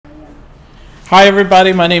Hi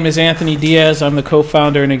everybody, my name is Anthony Diaz. I'm the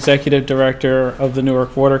co-founder and executive director of the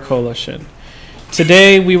Newark Water Coalition.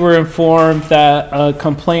 Today we were informed that a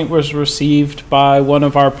complaint was received by one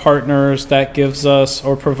of our partners that gives us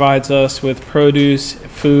or provides us with produce,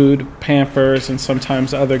 food, Pampers, and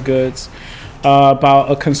sometimes other goods about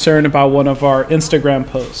a concern about one of our Instagram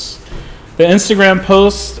posts. The Instagram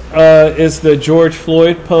post is the George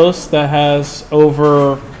Floyd post that has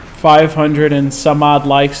over 500 and some odd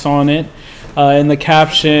likes on it. In the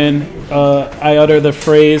caption, I utter the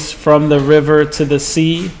phrase, "From the river to the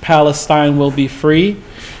sea, Palestine will be free."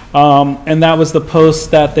 And that was the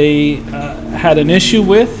post that they had an issue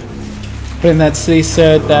with, and that they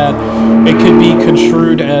said that it could be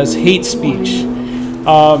construed as hate speech.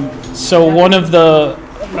 So one of the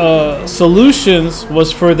solutions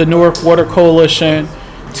was for the Newark Water Coalition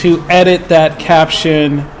to edit that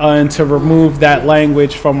caption and to remove that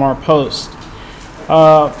language from our post.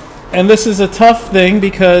 And this is a tough thing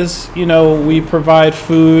because, you know, we provide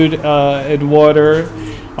food and water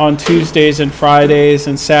on Tuesdays and Fridays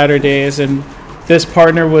and Saturdays, and this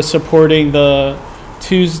partner was supporting the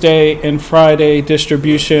Tuesday and Friday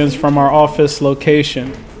distributions from our office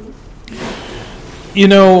location. You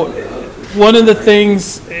know, one of the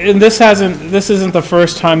things, and this isn't the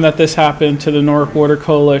first time that this happened to the Newark Water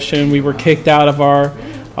Coalition. We were kicked out of our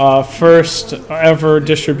first ever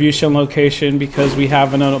distribution location because we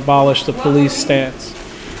haven't abolished the police stance.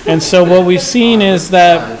 And so what we've seen is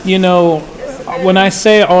that, you know, when I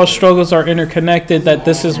say all struggles are interconnected, that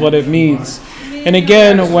this is what it means. And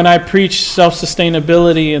again, when I preach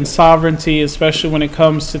self-sustainability and sovereignty, especially when it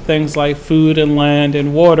comes to things like food and land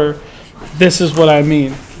and water, this is what I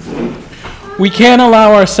mean. We can't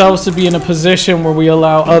allow ourselves to be in a position where we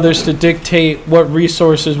allow others to dictate what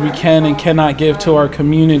resources we can and cannot give to our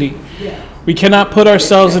community. We cannot put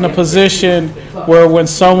ourselves in a position where when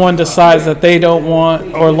someone decides that they don't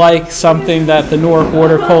want or like something that the Newark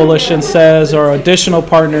Water Coalition says or additional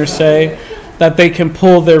partners say, that they can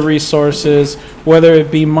pull their resources, whether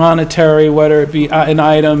it be monetary, whether it be in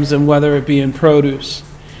items, and whether it be in produce.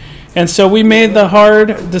 And so we made the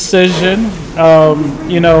hard decision,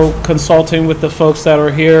 you know, consulting with the folks that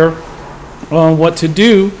are here on what to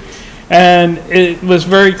do. And it was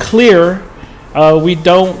very clear, we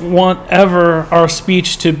don't want ever our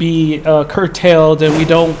speech to be curtailed, and we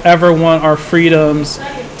don't ever want our freedoms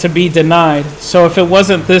to be denied. So if it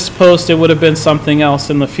wasn't this post, it would have been something else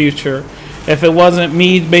in the future. If it wasn't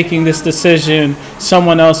me making this decision,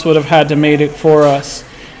 someone else would have had to make it for us.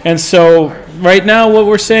 And so right now what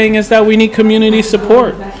we're saying is that we need community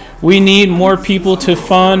support. We need more people to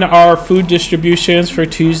fund our food distributions for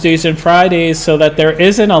Tuesdays and Fridays so that there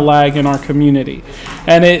isn't a lag in our community.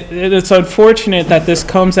 And it's unfortunate that this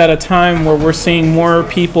comes at a time where we're seeing more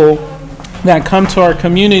people that come to our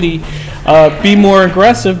community be more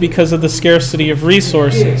aggressive because of the scarcity of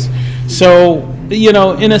resources. So, you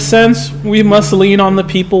know, in a sense, we must lean on the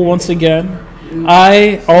people once again.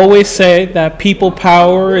 I always say that people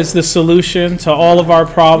power is the solution to all of our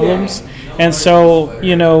problems. And so,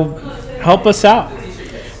 you know, help us out.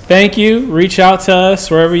 Thank you. Reach out to us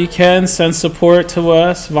wherever you can. Send support to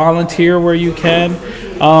us. Volunteer where you can.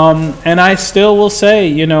 And I still will say,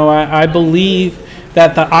 you know, I believe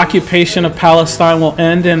that the occupation of Palestine will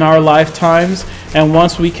end in our lifetimes. And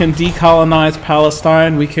once we can decolonize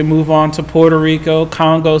Palestine, we can move on to Puerto Rico,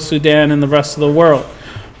 Congo, Sudan, and the rest of the world.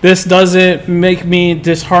 This doesn't make me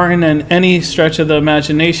disheartened in any stretch of the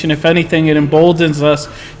imagination. If anything, it emboldens us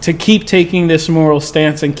to keep taking this moral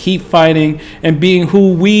stance and keep fighting and being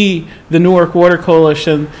who we, the Newark Water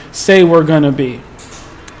Coalition, say we're going to be.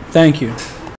 Thank you.